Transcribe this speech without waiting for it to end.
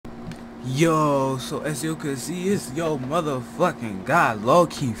Yo, so as you can see, it's yo motherfucking God,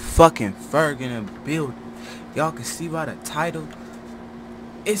 low-key fucking Ferg in the building. Y'all can see by the title,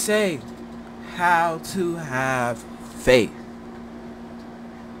 it say, how to have faith.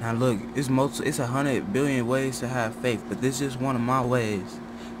 Now look, it's 100 billion ways to have faith, but this is one of my ways.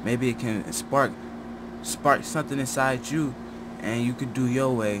 Maybe it can spark something inside you, and you could do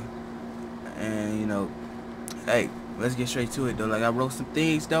your way. And hey, let's get straight to it though. Like I wrote some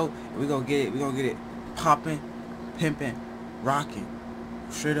things though. We gonna get it popping, pimping, rocking,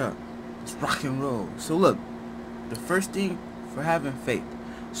 straight up. It's rock and roll. So look, the first thing for having faith,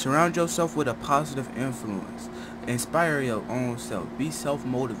 surround yourself with a positive influence. Inspire your own self. Be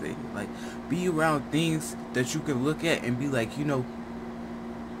self-motivated. Like be around things that you can look at and be like, I'm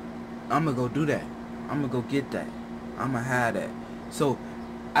gonna go do that. I'm gonna go get that. I'm gonna have that. So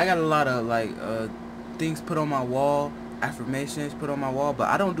I got a lot of things put on my wall, affirmations put on my wall, but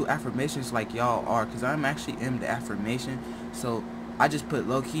I don't do affirmations like y'all are, because I'm actually in the affirmation. So I just put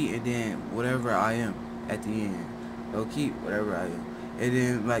low key and then whatever I am at the end. Low key, whatever I am. And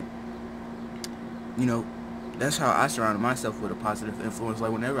then that's how I surround myself with a positive influence.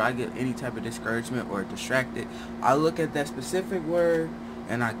 Like whenever I get any type of discouragement or distracted, I look at that specific word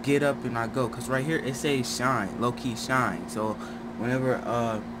and I get up and I go. Cause right here it says shine, low key shine. So whenever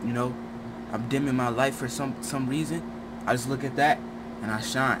I'm dimming my light for some reason, I just look at that and I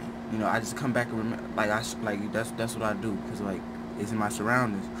shine. I just come back and remember, that's what I do, cause like it's in my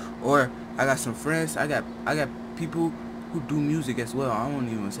surroundings. Or I got some friends. I got people who do music as well. I don't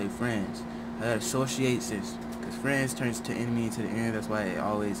even say friends. I got associates, cause friends turns to enemy to the end. That's why it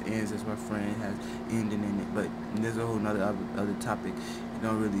always ends. That's why friend has ending in it. But there's a whole nother other topic.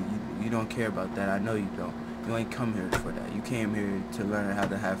 You don't care about that. I know you don't. You ain't come here for that. You came here to learn how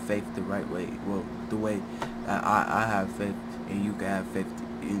to have faith the right way. Well, the way I have faith, and you can have faith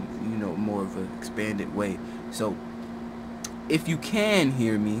in more of an expanded way. So if you can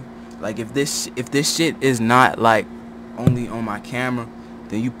hear me, like if this shit is not like only on my camera,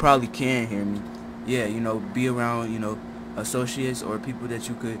 then you probably can hear me. Yeah, be around associates or people that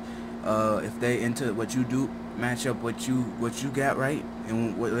you could if they into what you do, match up what you got right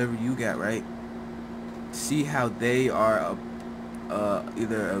and whatever you got right. See how they are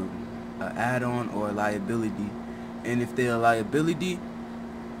either a add-on or a liability. And if they're a liability,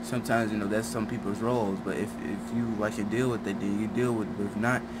 sometimes that's some people's roles. But if you can deal with it, then you deal with it. But if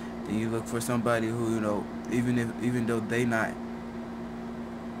not, then you look for somebody who even though they not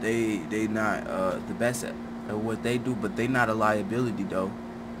the best at what they do, but they not a liability though.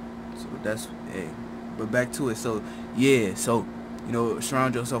 So that's but back to it. So yeah, so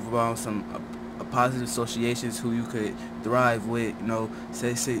surround yourself around some positive associations who you could thrive with.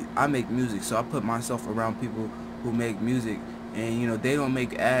 Say I make music, so I put myself around people who make music, and they don't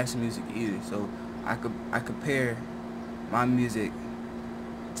make ass music either. So I compare my music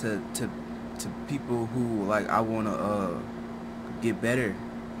to people who I wanna get better.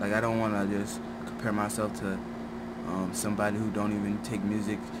 Like I don't wanna just compare myself to somebody who don't even take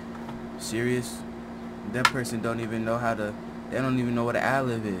music serious. That person don't even know they don't even know what an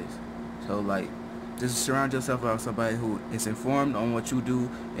ad-lib is. So just surround yourself around somebody who is informed on what you do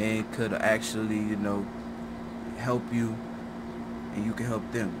and could actually help you, and you can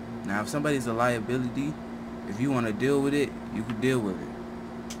help them. Now if somebody's a liability, if you want to deal with it, you can deal with it.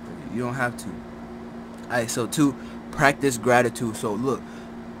 You don't have to. Alright, so 2, practice gratitude. So look,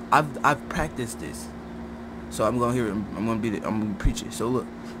 I've practiced this, so I'm gonna preach it. So look,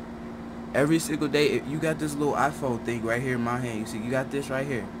 every single day, if you got this little iPhone thing right here in my hand, you see you got this right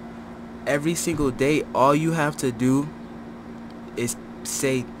here. Every single day, all you have to do is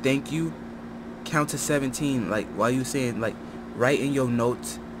say thank you, count to 17, while you saying, write in your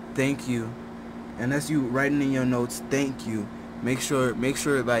notes thank you. And as you writing in your notes thank you, make sure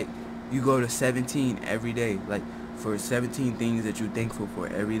you go to 17 every day, for 17 things that you're thankful for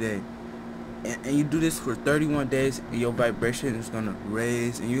every day. And you do this for 31 days, and your vibration is gonna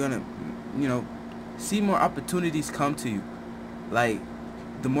raise, and you're gonna see more opportunities come to you.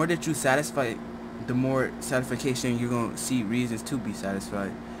 The more that you satisfy, the more satisfaction you're gonna see reasons to be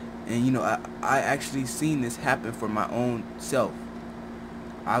satisfied. And I actually seen this happen for my own self.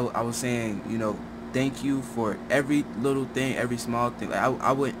 I was saying thank you for every little thing, every small thing.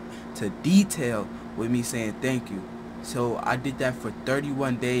 I went to detail with me saying thank you. So I did that for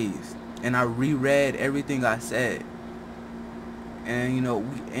 31 days, and I reread everything I said. And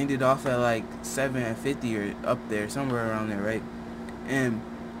we ended off at 750 or up there, somewhere around there, right? And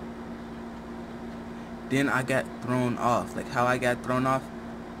then I got thrown off. How I got thrown off,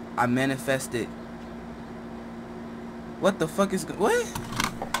 I manifested. What the fuck is what?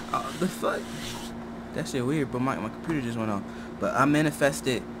 the fuck? That shit weird, but my computer just went on. But I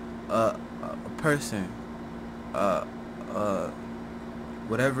manifested a person, uh, uh,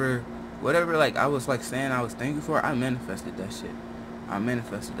 whatever, like I was like saying I was thankful for. I manifested that shit. I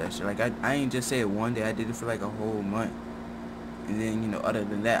manifested that shit. Like I ain't just say it one day. I did it for like a whole month. And then, you know, other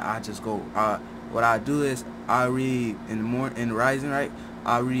than that, I just go. What I do is I read in the rising, right?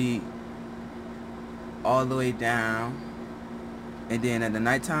 I read all the way down, and then at the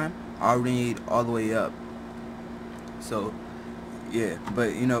nighttime, I read all the way up. So, yeah.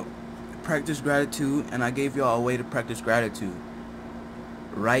 But you know, practice gratitude, and I gave y'all a way to practice gratitude.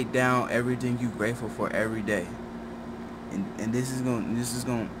 Write down everything you're grateful for every day, and this is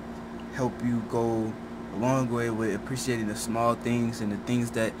gonna help you go a long way with appreciating the small things and the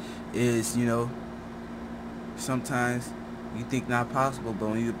things that is, you know, sometimes you think not possible, but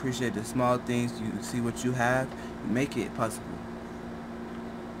when you appreciate the small things, you see what you have, you make it possible.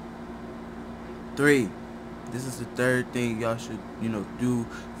 3. This is the third thing y'all should, you know, do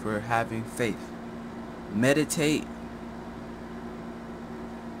for having faith. Meditate,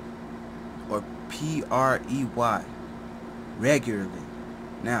 or PREY, regularly.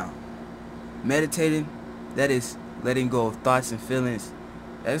 Now, meditating, that is letting go of thoughts and feelings.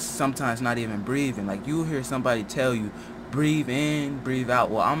 That's sometimes not even breathing. Like, you hear somebody tell you, breathe in, breathe out.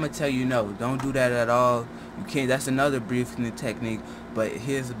 Well, I'm going to tell you, no, don't do that at all. You can't. That's another breathing technique, but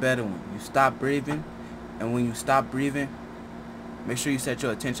here's a better one. You stop breathing, and when you stop breathing, make sure you set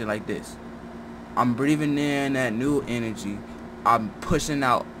your attention like this. I'm breathing in that new energy. I'm pushing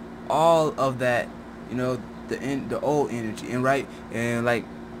out all of that, you know, the old energy. And right, and like,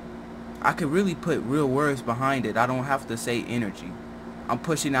 I could really put real words behind it. I don't have to say energy. I'm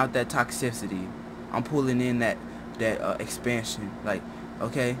pushing out that toxicity. I'm pulling in that expansion. Like,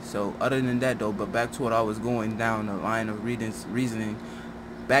 okay, so other than that though, but back to what I was going down the line of reasoning,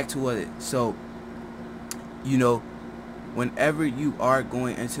 back to what so, you know, whenever you are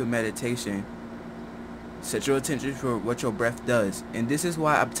going into meditation, set your attention for what your breath does. And this is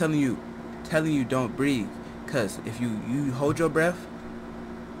why I'm telling you don't breathe. Because if you hold your breath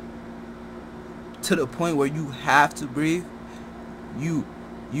to the point where you have to breathe, you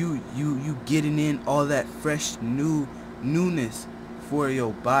getting in all that fresh newness for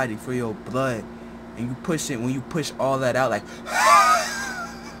your body, for your blood, and you push it. When you push all that out, like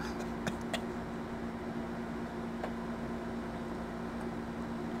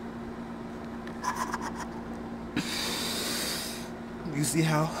you see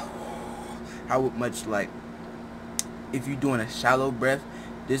how much, like, if you're doing a shallow breath,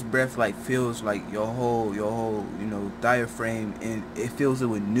 this breath like feels like your whole you know, diaphragm, and it fills it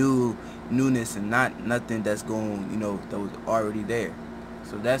with newness and not nothing that's going, you know, that was already there.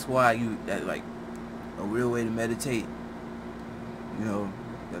 So that's why that like a real way to meditate, you know,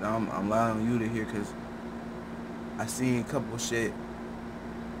 that I'm allowing you to hear, because I seen a couple shit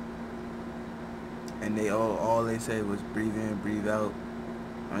and they all they said was breathe in, breathe out.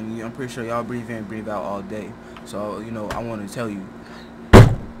 I mean, I'm pretty sure y'all breathe in, breathe out all day. So, you know, I want to tell you,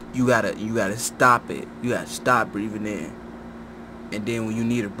 you gotta stop it. You gotta stop breathing in, and then when you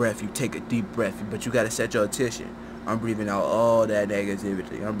need a breath, you take a deep breath. But you gotta set your attention. I'm breathing out all that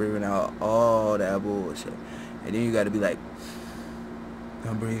negativity. I'm breathing out all that bullshit. And then you gotta be like,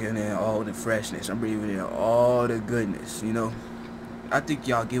 I'm breathing in all the freshness. I'm breathing in all the goodness. You know, I think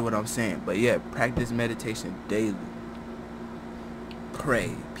y'all get what I'm saying. But yeah, practice meditation daily.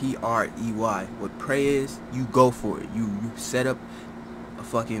 Pray, P-R-E-Y. What pray is, you go for it. You set up a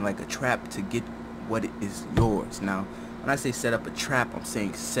fucking like a trap to get what is yours. Now, when I say set up a trap, I'm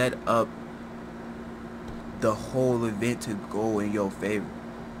saying set up the whole event to go in your favor.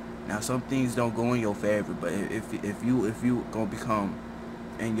 Now, some things don't go in your favor, but if you gonna become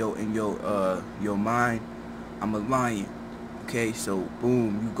in your mind, I'm a lion. Okay, so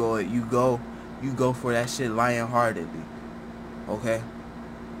boom, you go for that shit lion-heartedly. Okay,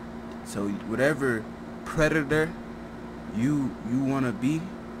 so whatever predator you wanna be,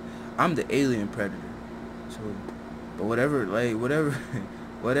 I'm the alien predator. So, but whatever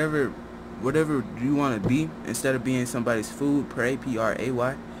you wanna be, instead of being somebody's food, pray,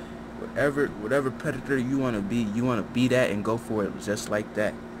 P-R-A-Y. Whatever predator you wanna be that, and go for it just like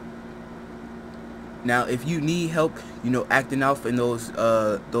that. Now, if you need help, you know, acting out in those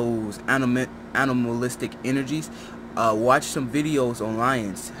animalistic energies, watch some videos on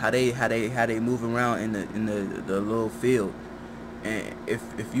lions, how they move around in the little field. And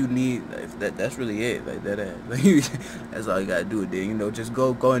if you need, that's really it, like that. That's all you gotta do. Then, you know, just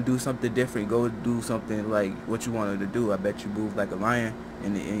go and do something different. Go do something like what you wanted to do. I bet you move like a lion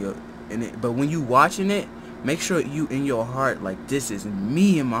but when you watching it, make sure you in your heart, like, this is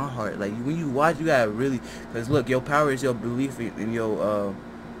me in my heart. Like, when you watch, you gotta really, because look, your power is your belief in your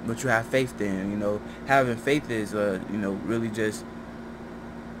what you have faith in. You know, having faith is you know, really just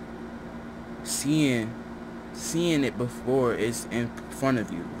seeing it before it's in front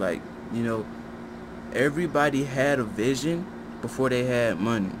of you. Like, you know, everybody had a vision before they had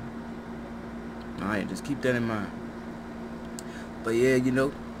money. Alright, just keep that in mind. But yeah, you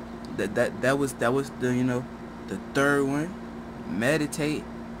know, that was the, you know, the third one. Meditate,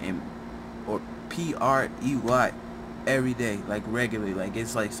 and or PREY, every day, like regularly. Like,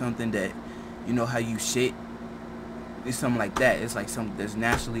 it's like something that, you know how you shit, it's something like that. It's like something that's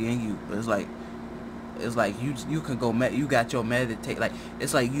naturally in you. But it's like you can go you got your meditate. Like,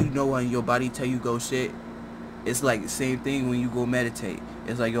 it's like, you know, when your body tell you go shit, it's like the same thing when you go meditate.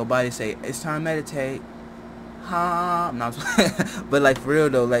 It's like your body say, it's time to meditate. I'm not but like, for real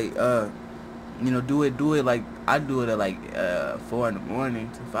though, like, you know, do it like, I do it at like 4 in the morning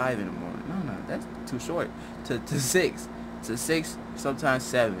to 5 in the morning. No, that's too short. To 6, sometimes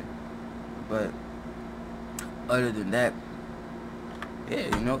 7. But other than that,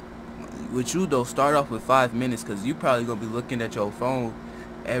 yeah, you know, with you though, start off with 5 minutes, because you probably gonna be looking at your phone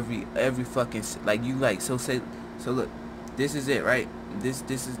every fucking, like, you like, so look, this is it, right? This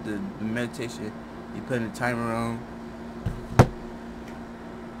is the meditation. You putting the timer on.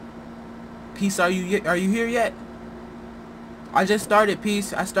 Peace, are you here yet? I just started,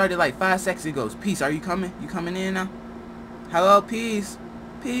 Peace. I started like 5 seconds ago. Peace, are you coming? You coming in now? Hello, Peace.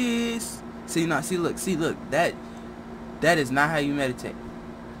 Peace. See, look. That is not how you meditate.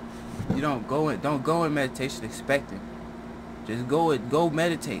 You don't go in meditation expecting. Just go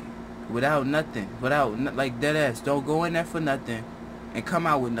meditate without nothing, like, dead ass. Don't go in there for nothing and come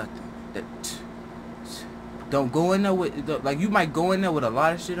out with nothing. Don't go in there with, like, you might go in there with a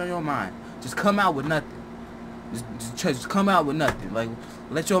lot of shit on your mind. Just come out with nothing. Just come out with nothing. Like,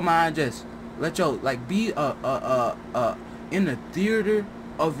 let your mind just, like, be in the theater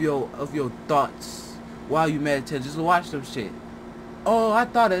of your thoughts while you meditate. Just watch some shit. Oh, I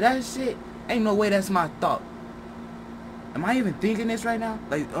thought of that shit. Ain't no way that's my thought. Am I even thinking this right now?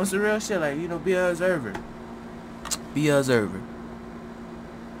 Like, on some real shit, like, you know, be an observer. Be an observer.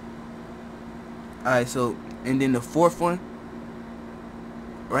 Alright, so, and then the fourth one,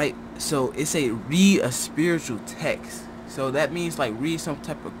 right? So, it's a read a spiritual text. So, that means, like, read some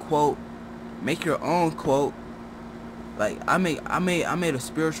type of quote. Make your own quote. Like, I made a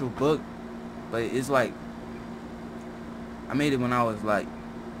spiritual book, but it's like, I made it when I was, like,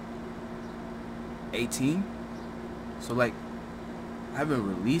 18. So, like, I haven't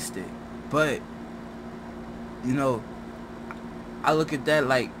released it. But, you know, I look at that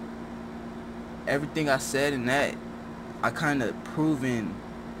like, everything I said in that, I kind of proven,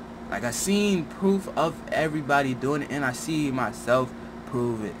 like, I seen proof of everybody doing it, and I see myself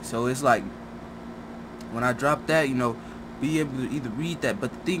prove it. So it's like, when I drop that, you know, be able to either read that.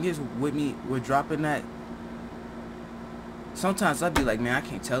 But the thing is, with me, we're dropping that, sometimes I'd be like, man, I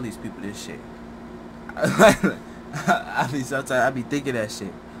can't tell these people this shit. Sometimes I be thinking that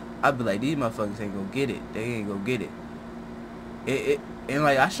shit. I be like, these motherfuckers ain't gonna get it. They ain't gonna get it. And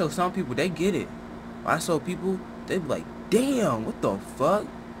like, I show some people, they get it. I show people, they be like, damn, what the fuck?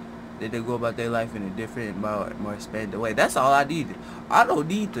 Then they go about their life in a different, more expanded way. That's all I need. I don't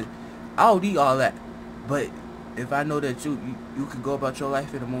need all that. But if I know that you can go about your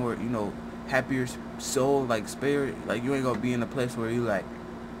life in a more, you know, happier soul, like, spirit, like, you ain't gonna be in a place where you like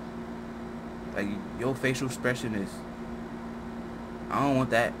your facial expression is, I don't want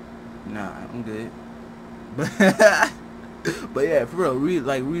that. Nah, I'm good. But yeah, for real,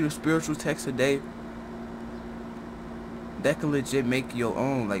 read a spiritual text a day. That can legit make your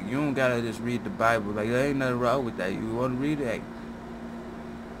own. Like, you don't gotta just read the Bible. Like, there ain't nothing wrong with that. You wanna read it?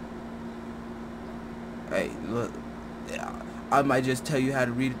 Hey, look, I might just tell you how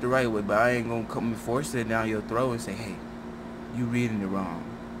to read it the right way, but I ain't gonna come and force it down your throat and say, hey, you reading it wrong.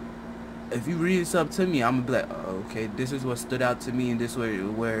 If you read something to me, I'm gonna be like, oh, okay, this is what stood out to me, and this is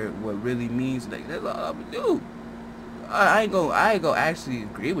what really means. Like, that's all I'm gonna do. I ain't gonna actually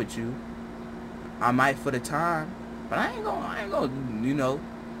agree with you. I might for the time, but I ain't gonna, you know,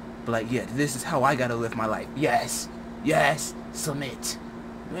 be like, yeah, this is how I gotta live my life. Yes, submit.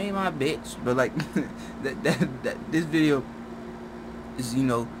 You ain't my bitch. But like, this video is, you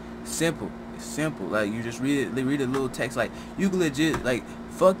know, simple. It's simple. Like, you just read a little text. Like, you can legit, like,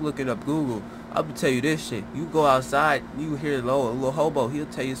 fuck looking up Google. I'm gonna tell you this shit. You go outside, you hear a little hobo. He'll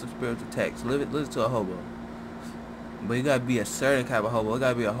tell you some spiritual text. Listen to a hobo. But you gotta be a certain kind of hobo. It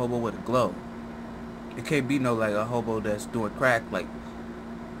gotta be a hobo with a glow. It can't be no, like, a hobo that's doing crack. Like,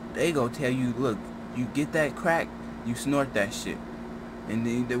 they gonna tell you, look, you get that crack, you snort that shit. And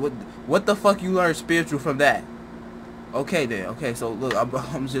then what the fuck you learn spiritual from that? Okay then, okay, so look, I'm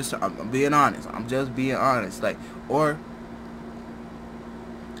being honest. I'm just being honest. Like, or,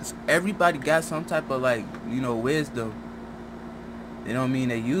 cause everybody got some type of, like, you know, wisdom. It don't mean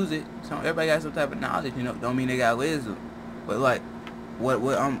they use it. Everybody got some type of knowledge, you know, don't mean they got wisdom. But like,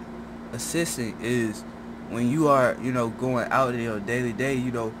 what I'm assisting is, when you are, you know, going out in your daily day,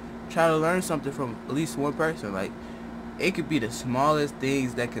 you know, try to learn something from at least one person. Like, it could be the smallest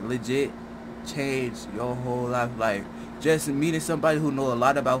things that could legit change your whole life. Like, just meeting somebody who know a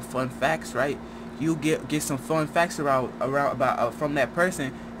lot about fun facts, right? You get some fun facts around about from that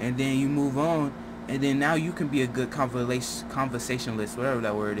person, and then you move on, and then now you can be a good conversationalist, whatever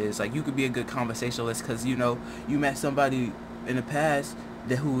that word is. Like, you could be a good conversationalist because, you know, you met somebody in the past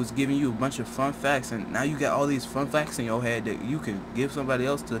that who was giving you a bunch of fun facts, and now you got all these fun facts in your head that you can give somebody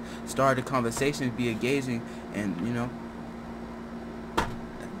else to start a conversation, be engaging, and, you know,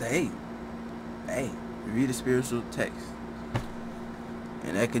 hey, read a spiritual text.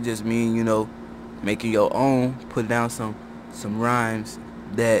 And that could just mean, you know, making your own, put down some rhymes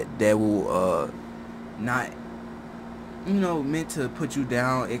that will not, you know, meant to put you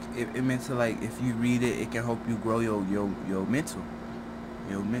down. It meant to, like, if you read it, it can help you grow your mental.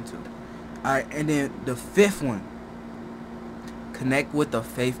 Alright, and then the fifth one, connect with the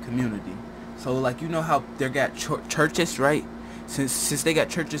faith community. So, like, you know how they got churches, right? Since they got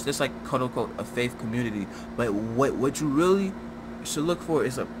churches, that's like, quote unquote, a faith community. But what you really should look for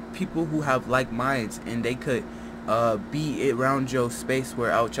is people who have like minds, and they could be around your space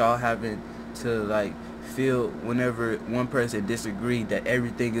without y'all having to, like, feel whenever one person disagree that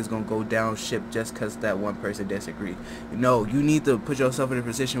everything is gonna go down ship just because that one person disagree. No, you need to put yourself in a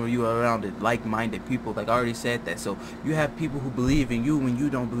position where you are around it like-minded people. Like I already said that. So you have people who believe in you when you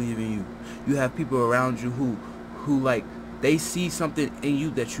don't believe in you. You have people around you who like, they see something in you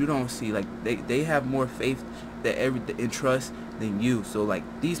that you don't see. Like, they have more faith and trust than you. So, like,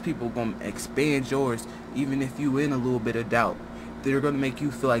 these people gonna expand yours even if you in a little bit of doubt. They're gonna make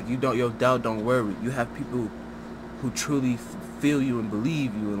you feel like your doubt don't worry. You have people who truly feel you and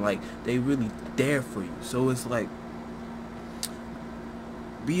believe you, and, like, they really there for you. So it's like,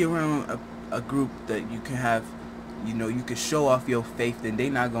 be around a group that you can have, you know, you can show off your faith, and they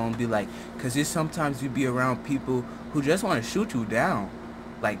not gonna be like, because it's sometimes you be around people who just want to shoot you down.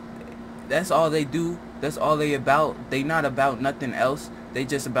 Like, that's all they do. That's all they about. They not about nothing else. They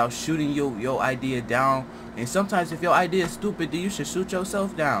just about shooting your idea down. And sometimes if your idea is stupid, then you should shoot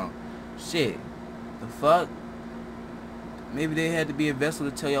yourself down. Shit. The fuck? Maybe they had to be a vessel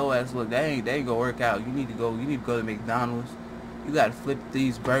to tell your ass, look, that ain't gonna work out. You need to go to McDonald's. You gotta flip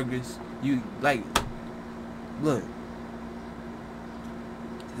these burgers. You, like, look.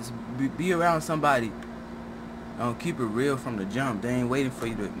 Just be around somebody. Keep it real from the jump. They ain't waiting for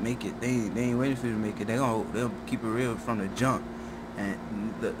you to make it. They ain't waiting for you to make it. They'll keep it real from the jump.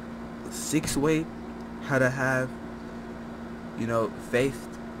 And the sixth way how to have, you know, faith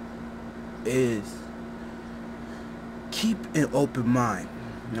is keep an open mind.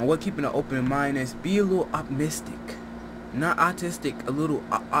 Now, what keeping an open mind is, be a little optimistic. Not autistic, a little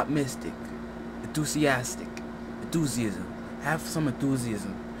optimistic. Enthusiasm. Have some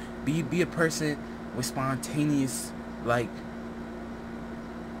enthusiasm. Be a person with spontaneous, like,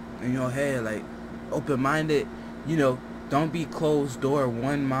 in your head, like, open-minded. You know, don't be closed door,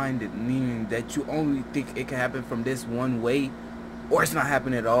 one-minded, meaning that you only think it can happen from this one way, or it's not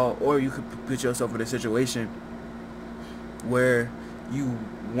happening at all. Or you could put yourself in a situation where you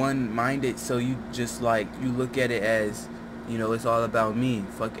one-minded, so you just, like, you look at it as, you know, it's all about me.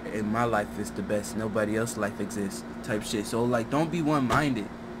 Fuck it, and my life is the best. Nobody else's life exists, type shit. So, like, don't be one-minded.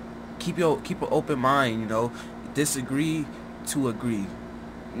 Keep an open mind. You know, disagree to agree.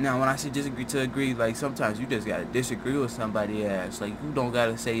 Now, when I say disagree to agree, like, sometimes you just gotta disagree with somebody else. Like, you don't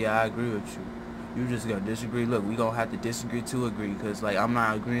gotta say, yeah, I agree with you. You just gotta disagree. Look, we gonna have to disagree to agree, because, like, I'm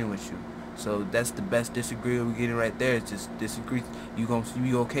not agreeing with you. So that's the best disagree we're getting right there. It's just disagree. You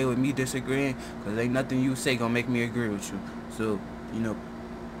be okay with me disagreeing? Because ain't nothing you say gonna make me agree with you. So, you know,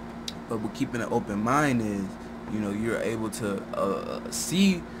 but with keeping an open mind is, you know, you're able to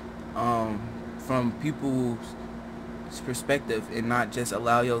see from people's perspective, and not just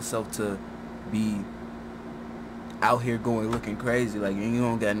allow yourself to be out here looking crazy. Like, you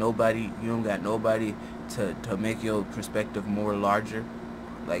don't got nobody to make your perspective more larger.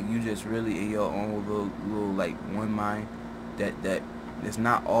 Like, you just really in your own little like one mind that it's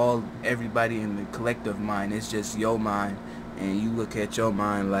not all everybody in the collective mind. It's just your mind, and you look at your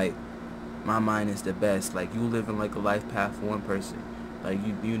mind like, my mind is the best. Like, you living like a life path for one person. Like,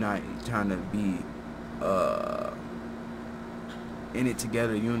 you not trying to be in it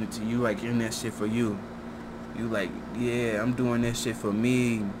together, unity. You like in that shit for you. You like, yeah, I'm doing this shit for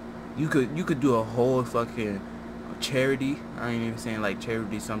me. You could do a whole fucking charity. I ain't even saying like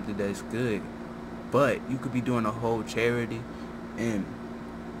charity something that's good, but you could be doing a whole charity, and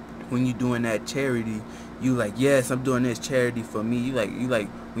when you doing that charity, you like, yes, I'm doing this charity for me. You like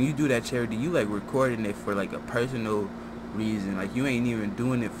when you do that charity, you like recording it for like a personal reason. Like you ain't even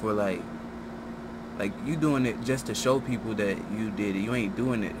doing it for like you doing it just to show people that you did it. You ain't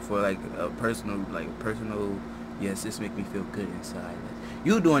doing it for like a personal, yes, this make me feel good inside. Like,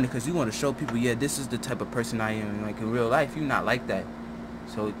 you doing it because you want to show people, yeah, this is the type of person I am. Like in real life, you're not like that.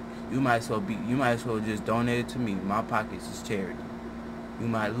 So you might as well just donate it to me. My pockets is charity. You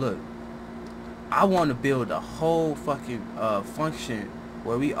might look. I want to build a whole fucking function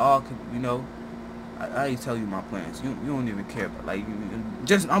where we all could, you know. I ain't tell you my plans. You don't even care about like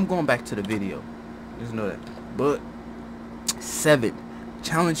just. I'm going back to the video. Just know that. But 7,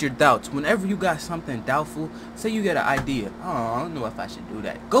 challenge your doubts. Whenever you got something doubtful, say you get an idea. Oh, I don't know if I should do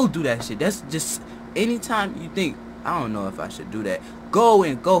that. Go do that shit. That's just anytime you think I don't know if I should do that.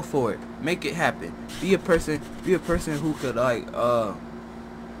 Go for it. Make it happen. Be a person who could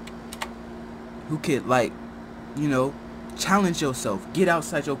you know, challenge yourself. Get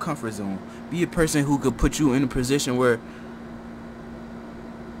outside your comfort zone. Be a person who could put you in a position where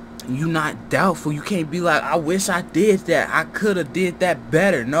you not doubtful. You can't be like, I wish I did that. I could have did that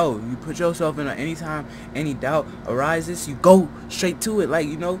better. No, you put yourself in anytime any doubt arises, you go straight to it. Like,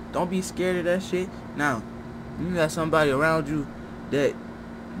 you know, don't be scared of that shit. Now, you got somebody around you that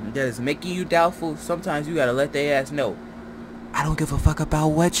is making you doubtful. Sometimes you gotta let their ass know, I don't give a fuck about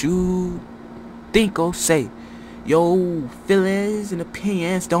what you think or say. Your feelings and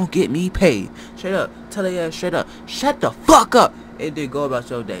opinions don't get me paid. Straight up. Tell their ass straight up. Shut the fuck up. And then go about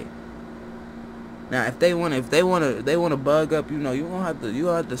your day. Now, if they wanna bug up, you know, you gonna have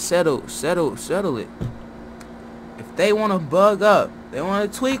to settle it. If they wanna bug up, they wanna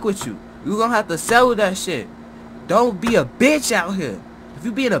tweak with you, you gonna have to settle that shit. Don't be a bitch out here. If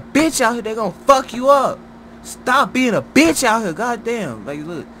you being a bitch out here, they gonna fuck you up. Stop being a bitch out here. Goddamn. Like,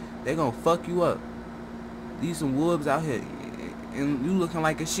 look, they gonna fuck you up. These some wolves out here, and you looking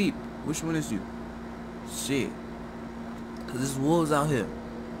like a sheep. Which one is you? Shit. Cause there's wolves out here,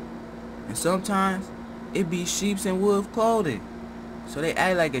 and sometimes it be sheeps in wolf clothing. So they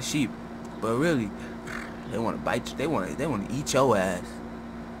act like a sheep, but really, they want to bite you. They want to eat your ass.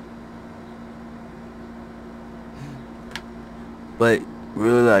 But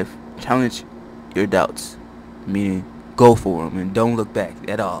real life, challenge your doubts. Meaning, go for them and don't look back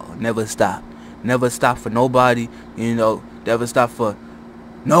at all. Never stop. Never stop for nobody, you know. Never stop for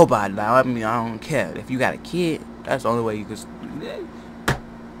nobody. Like, I mean, I don't care. If you got a kid, that's the only way you can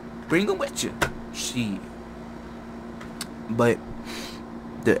bring them with you. Shit. But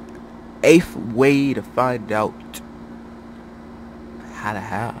the 8th way to find out how to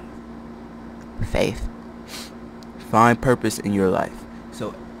have faith. Find purpose in your life.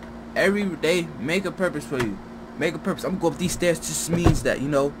 So every day, make a purpose for you. Make a purpose. I'm going up these stairs just means that, you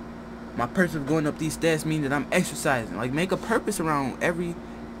know, my purpose of going up these stairs means that I'm exercising. Like, make a purpose around every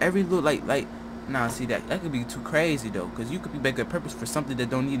little, like, nah, see, that could be too crazy, though, because you could be making a purpose for something that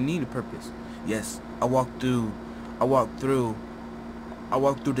don't even need a purpose. Yes, I walked through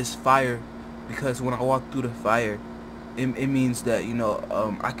this fire, because when I walk through the fire, it means that, you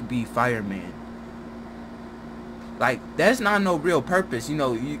know, I could be fireman. Like, that's not no real purpose, you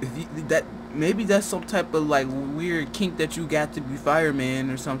know. Maybe that's some type of like weird kink that you got to be fireman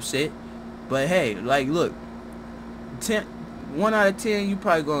or some shit. But hey, like, look, 1 out of 10, you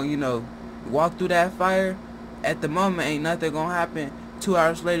probably gonna, you know, walk through that fire. At the moment, ain't nothing gonna happen. 2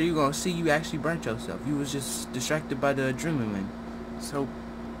 hours later, you gonna see you actually burnt yourself. You was just distracted by the adrenaline. So,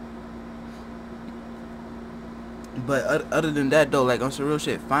 but other than that though, like, on some real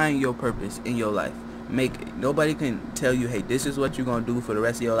shit, find your purpose in your life. Nobody can tell you, hey, this is what you're gonna do for the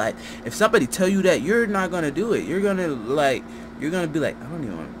rest of your life. If somebody tell you that, you're not gonna do it. You're gonna be like, I don't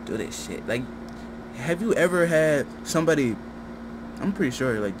even want to do this shit. Like, have you ever had somebody, I'm pretty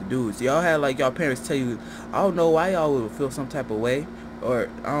sure, like, the dudes, y'all had like y'all parents tell you, I don't know why y'all would feel some type of way, or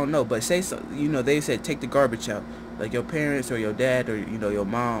I don't know, but say so, you know, they said take the garbage out. Like, your parents or your dad or, you know, your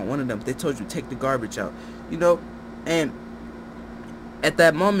mom, one of them, they told you take the garbage out, you know. And at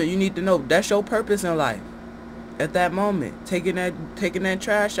that moment, you need to know that's your purpose in life. At that moment, taking that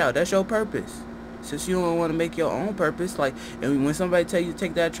trash out, that's your purpose. Since you don't want to make your own purpose, like, and when somebody tell you to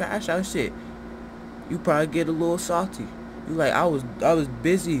take that trash out, shit, you probably get a little salty. You like, I was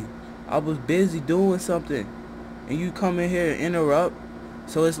busy doing something, and you come in here and interrupt.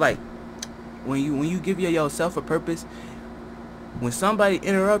 So it's like, when you give yourself a purpose, when somebody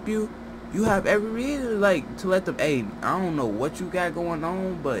interrupt you, you have every reason like to let them. Hey, I don't know what you got going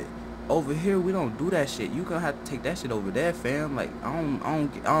on, but over here we don't do that shit. You gonna have to take that shit over there, fam. Like I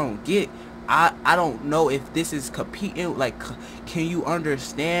don't get. I don't know if this is competing. Like, can you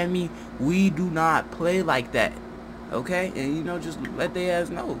understand me? We do not play like that, okay? And you know, just let their ass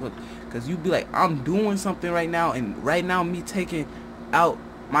know, cause you be like, I'm doing something right now, and right now me taking out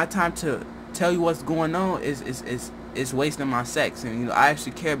my time to tell you what's going on is wasting my sex. And you know, I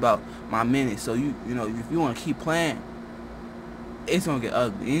actually care about my minutes. So you know, if you want to keep playing, it's gonna get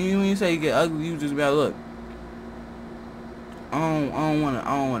ugly. And when you say you get ugly, you just be like, look, I don't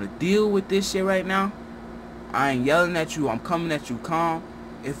wanna deal with this shit right now. I ain't yelling at you. I'm coming at you calm.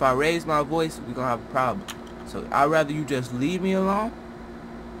 If I raise my voice, we gonna have a problem. So I'd rather you just leave me alone.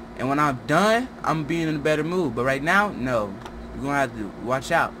 And when I'm done, I'm being in a better mood. But right now, no. You're gonna have to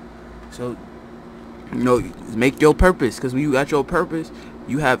watch out. So, you know, make your purpose. Because when you got your purpose,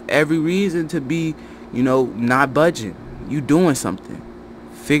 you have every reason to be, you know, not budging. You doing something.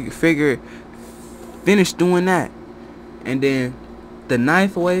 Finish doing that. And then the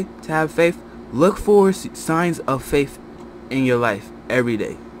ninth way to have faith, look for signs of faith in your life every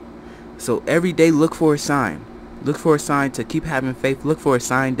day. So every day, look for a sign. Look for a sign to keep having faith. Look for a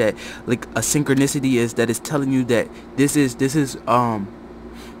sign that, like, a synchronicity is that is telling you that this is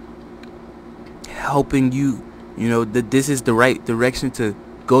helping you. You know, that this is the right direction to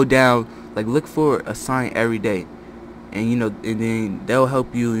go down. Like, look for a sign every day, and you know, and then they'll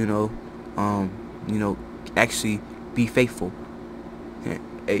help you. You know, actually be faithful.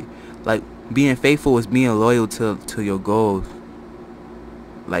 Hey, like, being faithful is being loyal to your goals.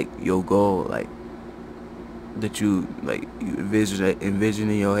 Like, your goal, like, that you envision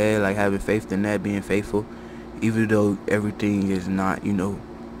in your head, like having faith in that, being faithful, even though everything is not, you know,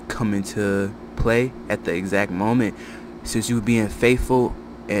 coming to play at the exact moment. Since you being faithful,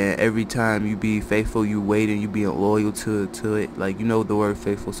 and every time you be faithful, you waiting, you being loyal to it. Like, you know the word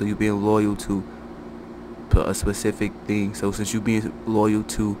faithful, so you being loyal to a specific thing. So since you being loyal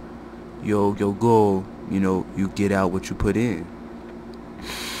to your goal, you know, you get out what you put in.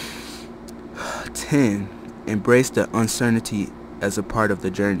 10. Embrace the uncertainty as a part of the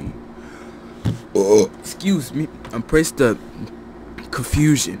journey. Excuse me. Embrace the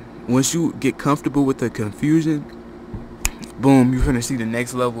confusion. Once you get comfortable with the confusion, boom, you're gonna see the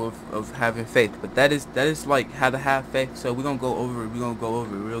next level of having faith. But that is like how to have faith. So we're gonna go over it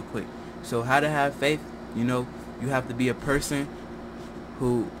real quick. So how to have faith, you know, you have to be a person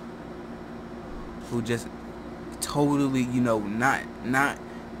who just totally, you know, not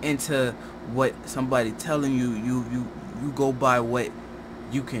into what somebody telling you. You go by what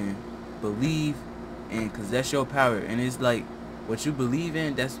you can believe, and cause that's your power. And it's like what you believe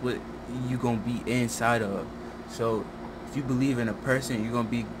in, that's what you gonna be inside of. So if you believe in a person, you're gonna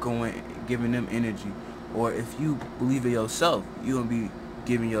be giving them energy. Or if you believe in yourself, you're gonna be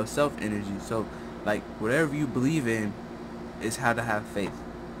giving yourself energy. So like, whatever you believe in is how to have faith.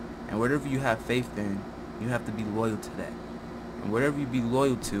 And whatever you have faith in, you have to be loyal to that. And whatever you be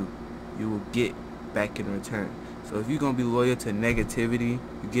loyal to, you will get back in return. So if you're going to be loyal to negativity,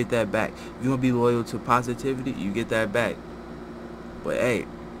 you get that back. If you're going to be loyal to positivity, you get that back. But hey,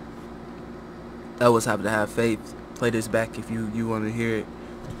 that was how to have faith. Play this back if you want to hear it.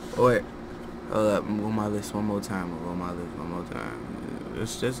 Or on my list one more time.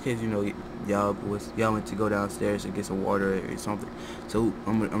 Just in case, you know, y'all went to go downstairs and get some water or something. So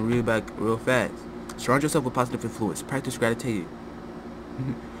I'm reading back real fast. Surround yourself with positive influence. Practice gratitude.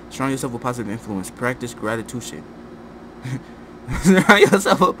 Surround yourself with positive influence. Practice gratitude. Surround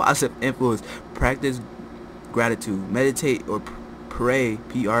yourself with positive influence. Practice gratitude. Meditate or pray,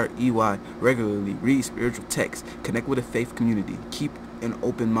 P-R-E-Y, regularly. Read spiritual texts. Connect with a faith community. Keep an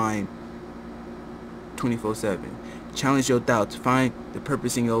open mind 24/7. Challenge your doubts. Find the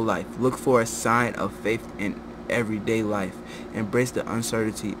purpose in your life. Look for a sign of faith in everyday life. Embrace the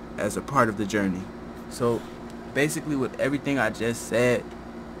uncertainty as a part of the journey. So basically, with everything I just said,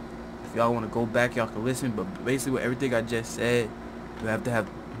 if y'all want to go back, y'all can listen. But basically, with everything I just said, you have to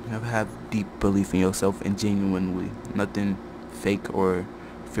have deep belief in yourself and genuinely, nothing fake or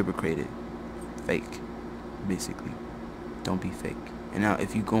fabricated. Fake, basically. Don't be fake. And now,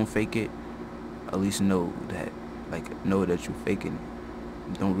 if you gonna fake it, at least know that you're faking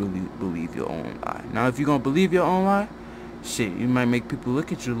it. Don't really believe your own lie. Now, if you're gonna believe your own lie, shit, you might make people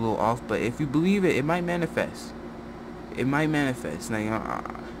look at you a little off. But if you believe it, it might manifest. It might manifest. Like,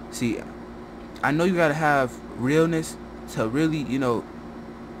 see, I know you gotta have realness to really, you know,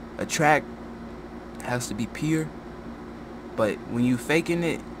 attract. It has to be pure. But when you faking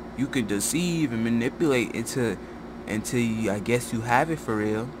it, you can deceive and manipulate until you, I guess you have it for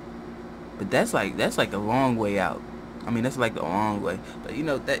real. But that's like a long way out. I mean, that's like a long way. But you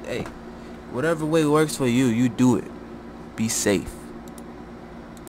know that, hey, whatever way works for you, you do it. Be safe.